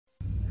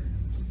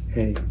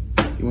Hey,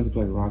 you want to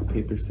play rock,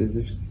 paper,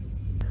 scissors?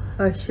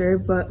 Sure,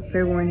 but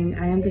fair warning,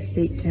 I am the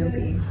state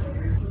champion.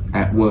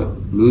 At what?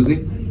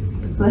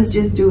 Losing? Let's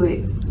just do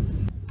it.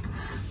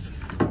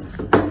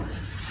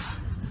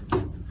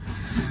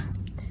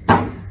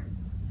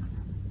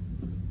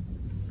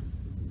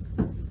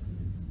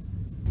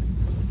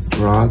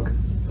 Rock,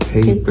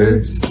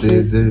 paper,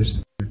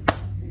 scissors.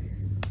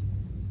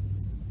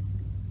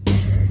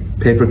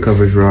 Paper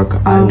covers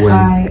rock, I win.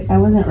 I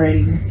wasn't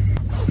ready.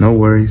 No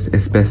worries,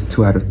 it's best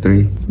 2 out of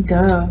 3.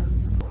 Duh.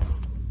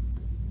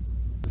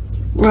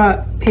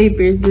 Rock,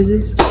 paper,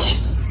 scissors.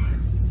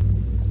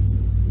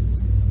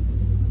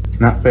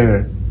 Not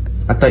fair.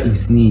 I thought you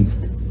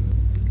sneezed.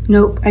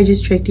 Nope, I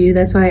just tricked you.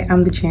 That's why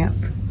I'm the champ.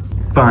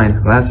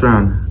 Fine, last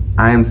round.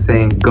 I am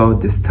saying go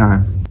this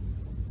time.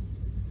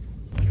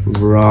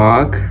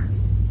 Rock,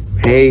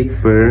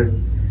 paper,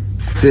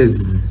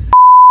 scissors.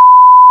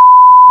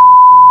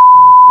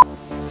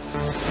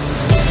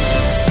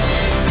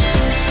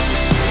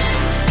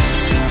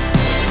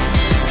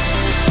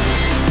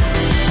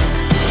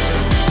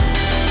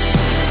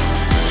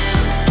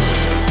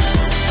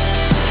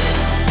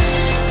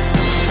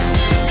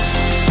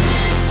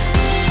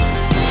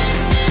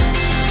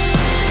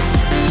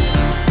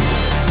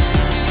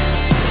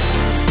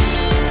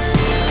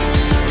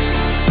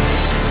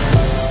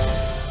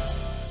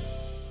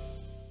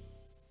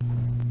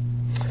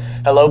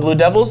 Hello Blue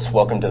Devils,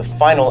 welcome to the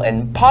final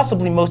and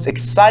possibly most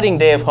exciting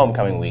day of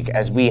homecoming week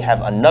as we have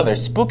another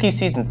spooky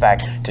season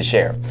fact to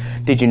share.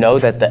 Did you know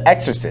that The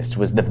Exorcist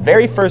was the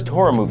very first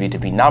horror movie to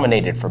be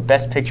nominated for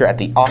Best Picture at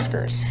the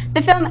Oscars?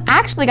 The film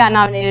actually got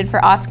nominated for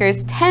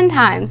Oscars 10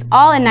 times,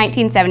 all in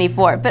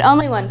 1974, but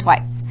only won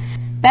twice.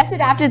 Best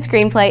Adapted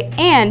Screenplay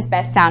and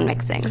Best Sound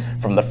Mixing.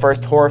 From the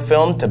first horror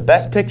film to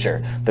Best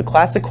Picture, the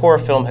classic horror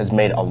film has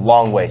made a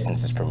long way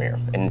since its premiere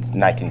in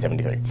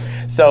 1973.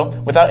 So,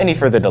 without any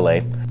further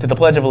delay, to the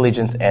Pledge of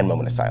Allegiance and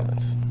moment of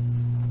silence.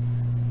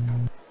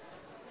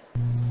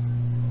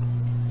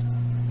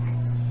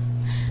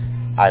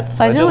 I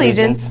Pledge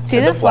allegiance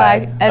to the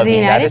flag of the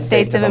United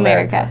States of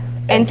America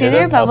and to the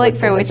republic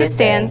for which it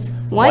stands,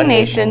 one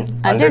nation,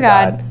 under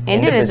God,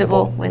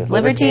 indivisible, with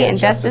liberty and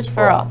justice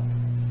for all.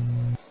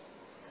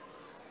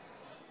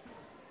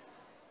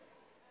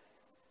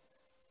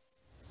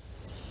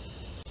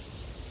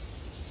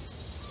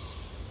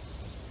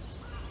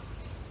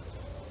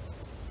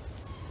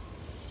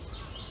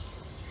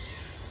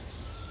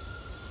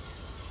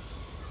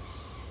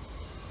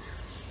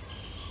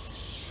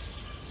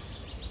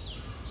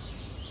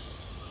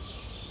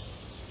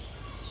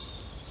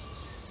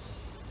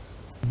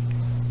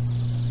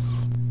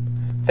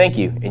 Thank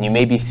you, and you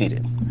may be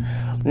seated.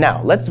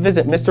 Now, let's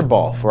visit Mr.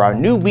 Ball for our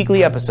new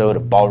weekly episode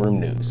of Ballroom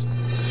News.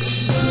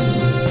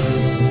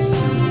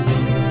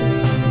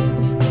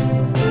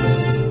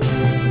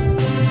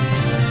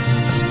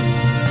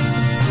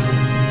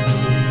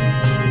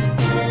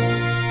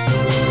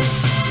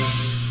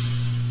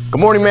 Good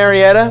morning,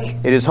 Marietta.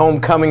 It is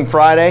Homecoming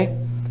Friday.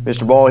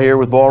 Mr. Ball here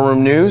with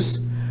Ballroom News.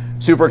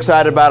 Super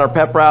excited about our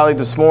pep rally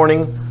this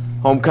morning.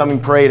 Homecoming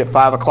parade at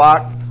 5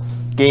 o'clock.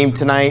 Game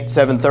tonight,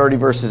 7:30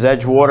 versus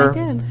Edgewater.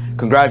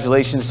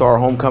 Congratulations to our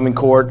homecoming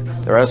court,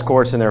 their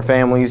escorts, and their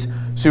families.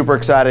 Super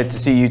excited to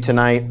see you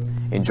tonight.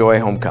 Enjoy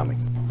homecoming.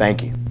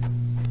 Thank you.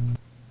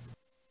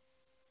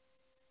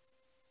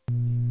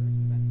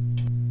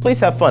 Please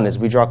have fun as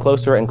we draw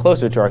closer and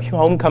closer to our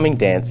homecoming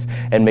dance,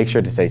 and make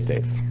sure to stay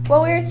safe.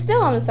 While we're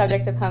still on the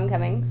subject of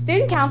homecoming,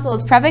 Student Council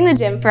is prepping the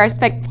gym for our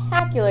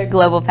spectacular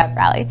global pep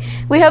rally.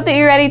 We hope that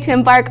you're ready to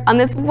embark on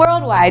this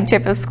worldwide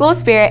trip of school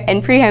spirit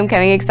and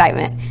pre-homecoming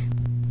excitement.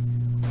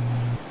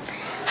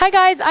 Hi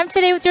guys, I'm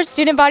today with your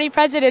student body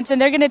presidents and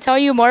they're going to tell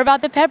you more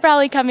about the pep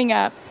rally coming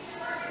up.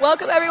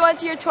 Welcome everyone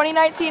to your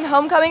 2019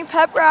 Homecoming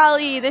Pep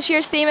Rally. This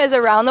year's theme is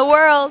Around the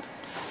World.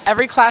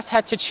 Every class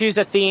had to choose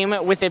a theme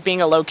with it being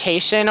a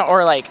location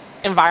or like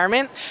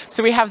environment.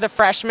 So we have the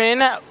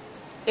freshmen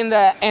in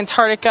the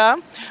Antarctica,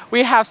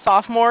 we have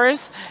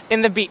sophomores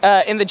in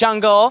the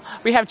jungle,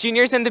 we have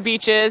juniors in the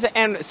beaches,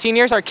 and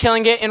seniors are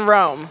killing it in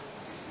Rome.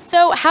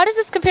 So how does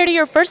this compare to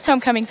your first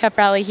homecoming pep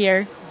rally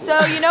here?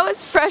 So, you know,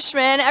 as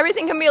freshmen,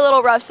 everything can be a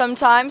little rough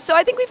sometimes. So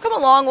I think we've come a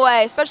long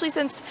way, especially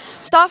since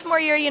sophomore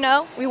year, you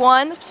know, we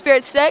won,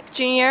 spirit's sick,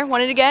 junior year,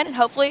 won it again, and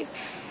hopefully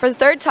for the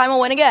third time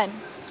we'll win again.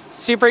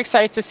 Super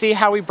excited to see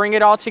how we bring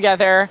it all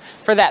together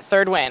for that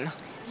third win.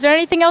 Is there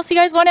anything else you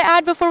guys want to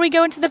add before we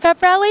go into the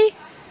pep rally?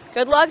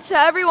 Good luck to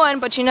everyone,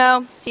 but you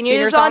know,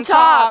 seniors is on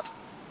top.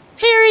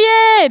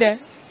 Period!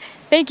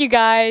 Thank you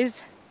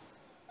guys.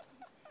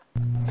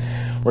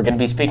 We're going to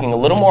be speaking a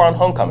little more on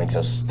homecoming,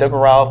 so stick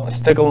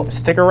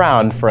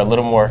around for a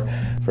little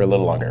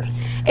longer.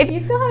 If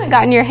you still haven't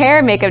gotten your hair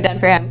and makeup done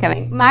for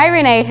homecoming, my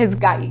Renee has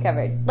got you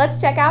covered.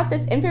 Let's check out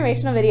this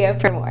informational video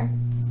for more.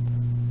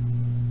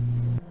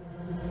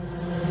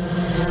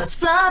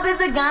 Scrub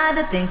is a guy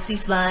that thinks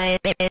he's flying,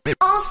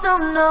 also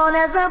known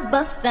as a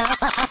buster.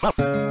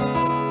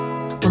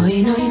 Boy,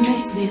 you know you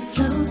make me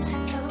float.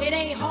 It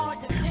ain't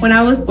hard to tell. When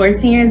I was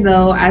 14 years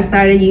old, I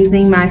started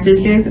using my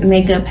sister's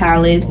makeup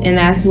palettes, and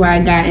that's where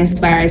I got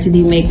inspired to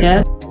do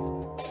makeup.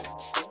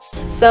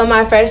 So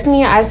my freshman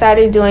year, I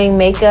started doing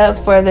makeup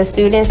for the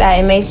students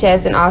at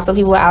MHS and also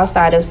people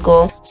outside of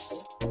school.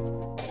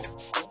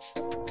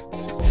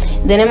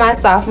 Then in my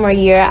sophomore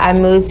year, I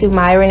moved to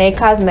Marietta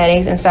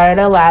Cosmetics and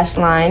started a lash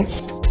line.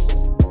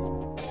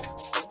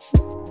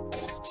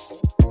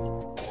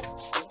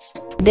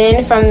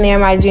 Then from there,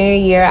 my junior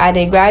year, I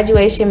did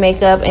graduation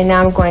makeup, and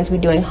now I'm going to be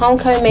doing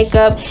homecoming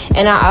makeup.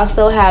 And I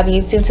also have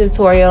YouTube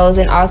tutorials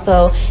and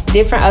also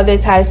different other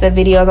types of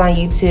videos on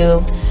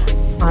YouTube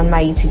on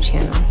my YouTube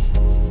channel.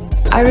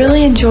 I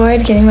really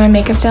enjoyed getting my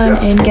makeup done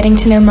and getting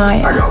to know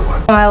Maya.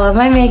 I love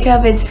my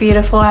makeup, it's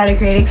beautiful, I had a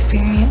great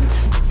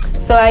experience.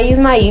 So I use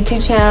my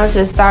YouTube channel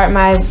to start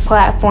my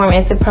platform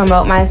and to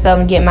promote myself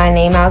and get my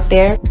name out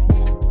there.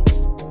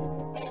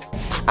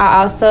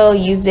 I also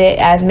used it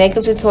as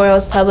makeup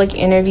tutorials, public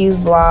interviews,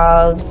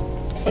 vlogs,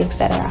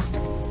 etc.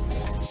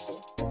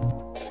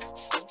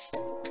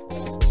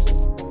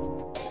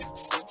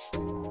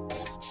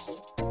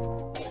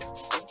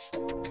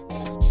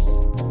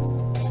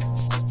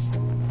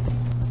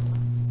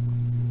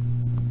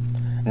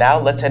 Now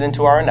let's head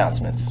into our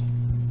announcements.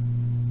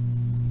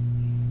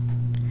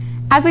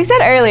 As we said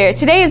earlier,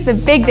 today is the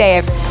big day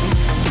of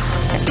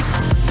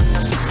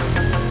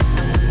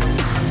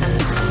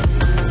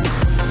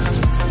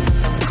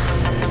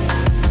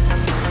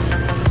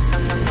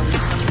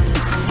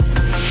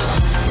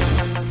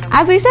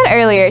As we said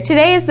earlier,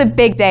 today is the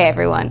big day,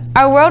 everyone.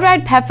 Our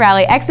worldwide pep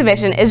rally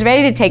exhibition is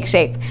ready to take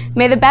shape.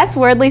 May the best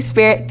worldly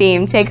spirit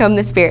theme take home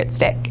the spirit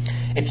stick.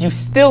 If you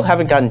still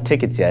haven't gotten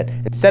tickets yet,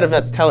 instead of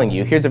us telling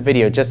you, here's a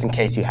video just in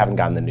case you haven't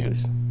gotten the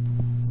news.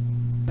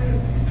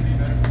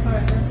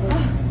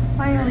 Oh,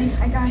 finally,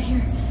 I got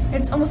here.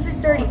 It's almost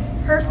 6:30.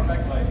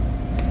 Perfect.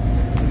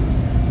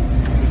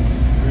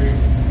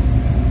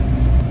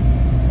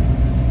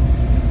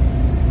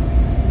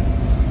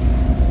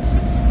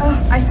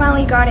 Oh, I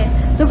finally got it.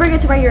 Don't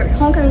forget to buy your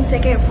homecoming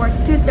ticket for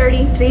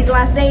 2:30. Today's the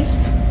last day.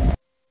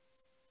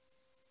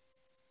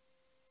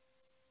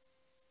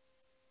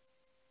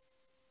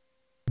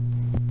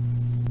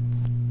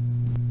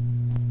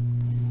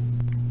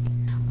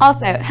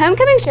 Also,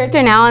 homecoming shirts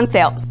are now on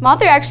sale. Small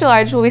through extra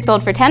large will be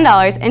sold for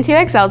 $10 and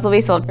 2XLs will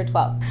be sold for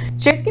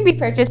 $12. Shirts can be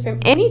purchased from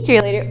any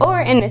cheerleader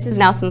or in Mrs.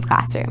 Nelson's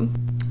classroom.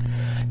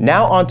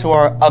 Now on to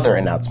our other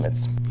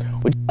announcements.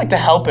 Would you like to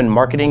help in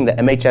marketing the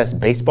MHS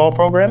baseball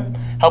program?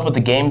 Help with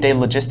the game day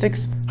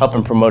logistics? Help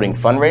in promoting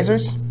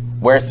fundraisers?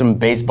 Wear some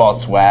baseball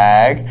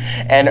swag?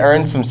 And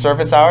earn some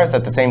service hours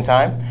at the same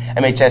time?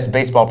 MHS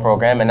baseball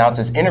program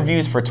announces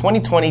interviews for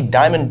 2020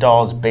 Diamond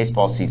Dolls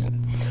baseball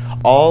season.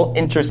 All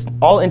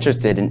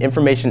interested in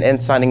information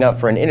and signing up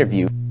for an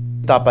interview,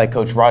 stop by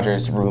Coach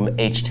Rogers' room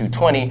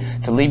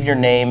H220 to leave your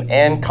name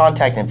and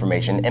contact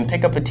information and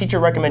pick up a teacher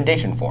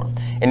recommendation form.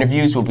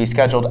 Interviews will be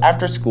scheduled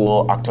after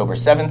school October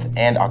 7th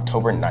and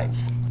October 9th.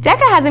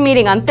 DECA has a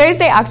meeting on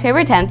Thursday,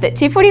 October 10th at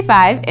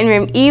 2:45 in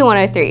room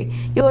E103.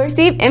 You will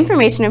receive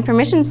information and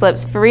permission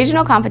slips for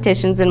regional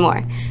competitions and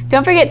more.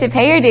 Don't forget to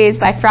pay your dues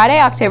by Friday,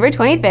 October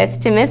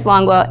 25th to Miss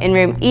Longwell in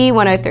room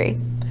E103.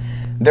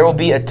 There will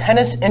be a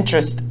tennis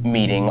interest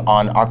meeting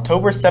on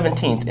October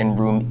 17th in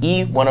room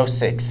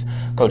E106,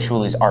 Coach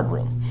Hooley's art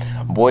room.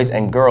 Boys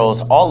and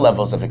girls, all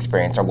levels of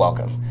experience are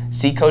welcome.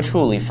 See Coach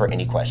Hooley for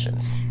any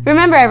questions.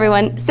 Remember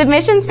everyone,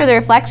 submissions for the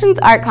Reflections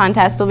Art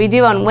Contest will be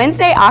due on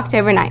Wednesday,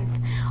 October 9th.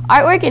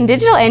 Artwork and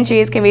digital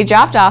entries can be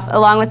dropped off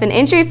along with an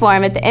entry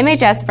form at the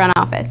MHS front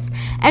office.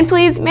 And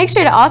please make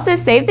sure to also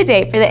save the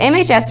date for the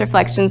MHS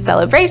Reflections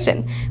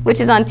celebration,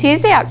 which is on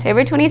Tuesday,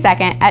 October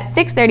 22nd at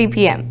 6:30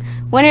 p.m.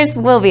 Winners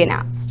will be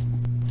announced.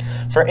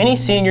 For any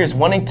seniors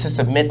wanting to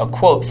submit a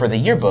quote for the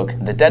yearbook,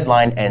 the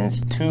deadline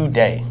ends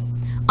today.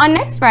 On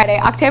next Friday,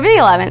 October the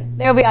 11th,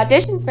 there will be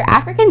auditions for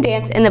African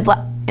Dance in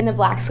the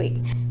Black Suite.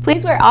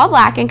 Please wear all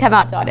black and come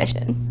out to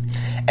audition.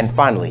 And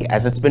finally,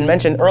 as it's been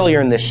mentioned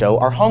earlier in this show,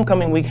 our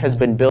homecoming week has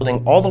been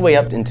building all the way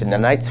up into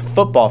tonight's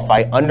football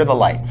fight under the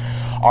light.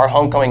 Our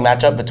homecoming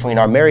matchup between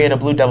our Marietta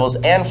Blue Devils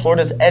and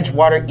Florida's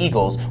Edgewater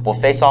Eagles will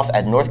face off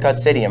at Northcutt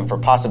Stadium for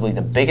possibly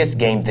the biggest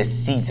game this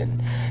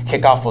season.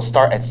 Kickoff will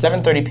start at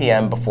 7:30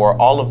 p.m. before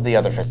all of the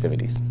other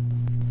festivities.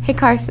 Hey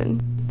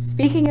Carson,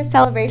 speaking of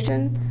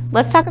celebration,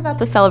 let's talk about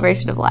the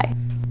celebration of life.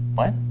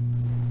 What?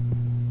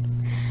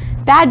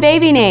 Bad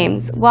baby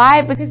names.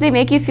 Why? Because they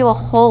make you feel a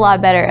whole lot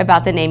better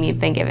about the name you've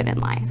been given in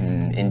life.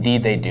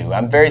 Indeed they do.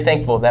 I'm very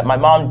thankful that my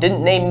mom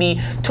didn't name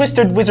me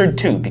Twisted Wizard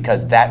 2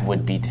 because that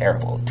would be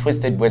terrible.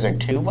 Twisted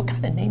Wizard 2? What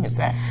kind of name is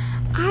that?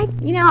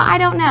 I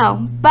don't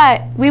know.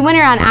 But we went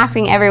around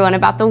asking everyone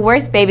about the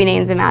worst baby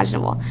names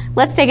imaginable.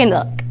 Let's take a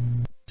look.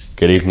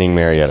 Good evening,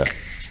 Marietta.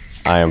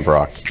 I am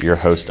Brock, your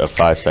host of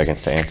 5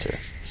 Seconds to Answer,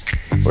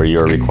 where you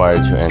are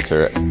required to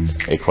answer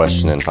a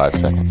question in 5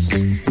 seconds.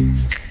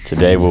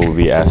 Today we will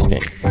be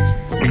asking,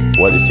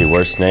 what is the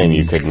worst name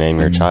you could name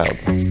your child?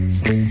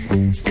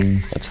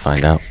 Let's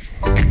find out.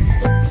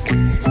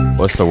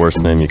 What's the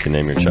worst name you can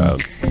name your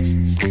child?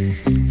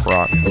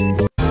 Brock.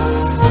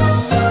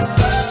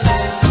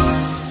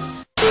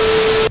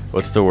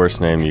 What's the worst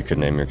name you could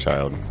name your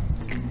child?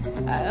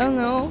 I don't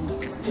know.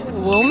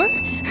 Wilmer?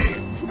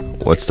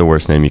 What's the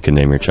worst name you could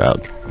name your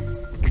child?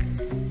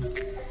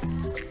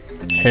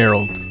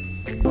 Harold.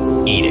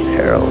 Eat it,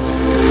 Harold.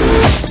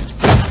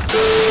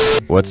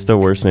 What's the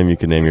worst name you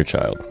could name your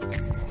child?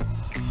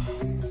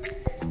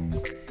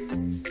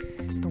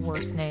 The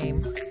worst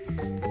name.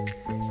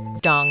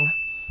 Dung.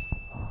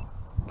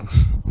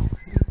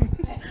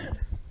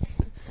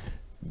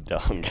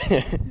 Dung.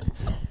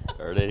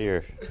 Heard it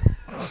here.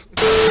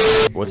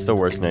 What's the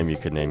worst name you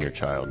could name your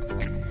child?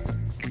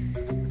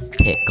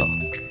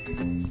 Pickle.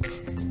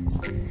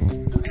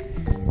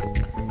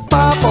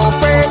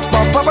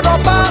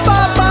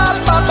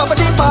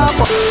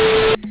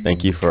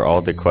 Thank you for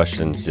all the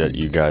questions that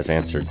you guys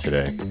answered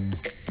today,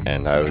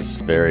 and I was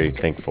very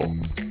thankful.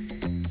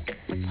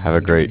 Have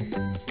a great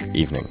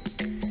evening,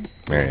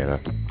 Marietta.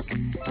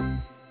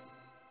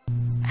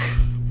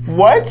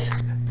 What?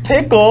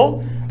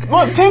 Pickle?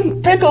 Look,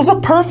 Pickle's a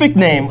perfect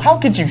name. How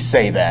could you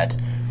say that?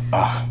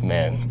 Ah,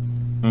 man.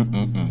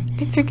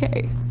 It's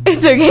okay.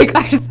 It's okay,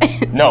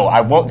 Carson. No, I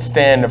won't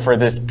stand for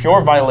this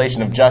pure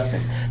violation of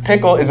justice.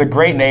 Pickle is a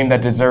great name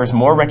that deserves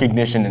more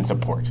recognition and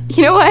support.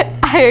 You know what?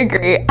 I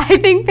agree. I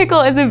think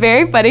Pickle is a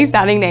very funny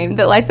sounding name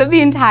that lights up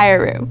the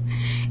entire room.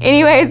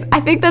 Anyways,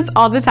 I think that's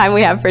all the time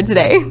we have for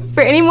today.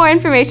 For any more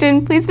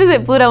information, please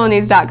visit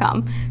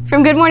BlueDevilNews.com.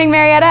 From Good Morning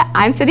Marietta,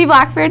 I'm Cindy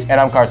Blackford. And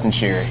I'm Carson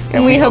Shearer.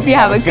 And we hope you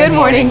have a good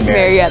morning,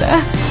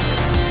 Marietta.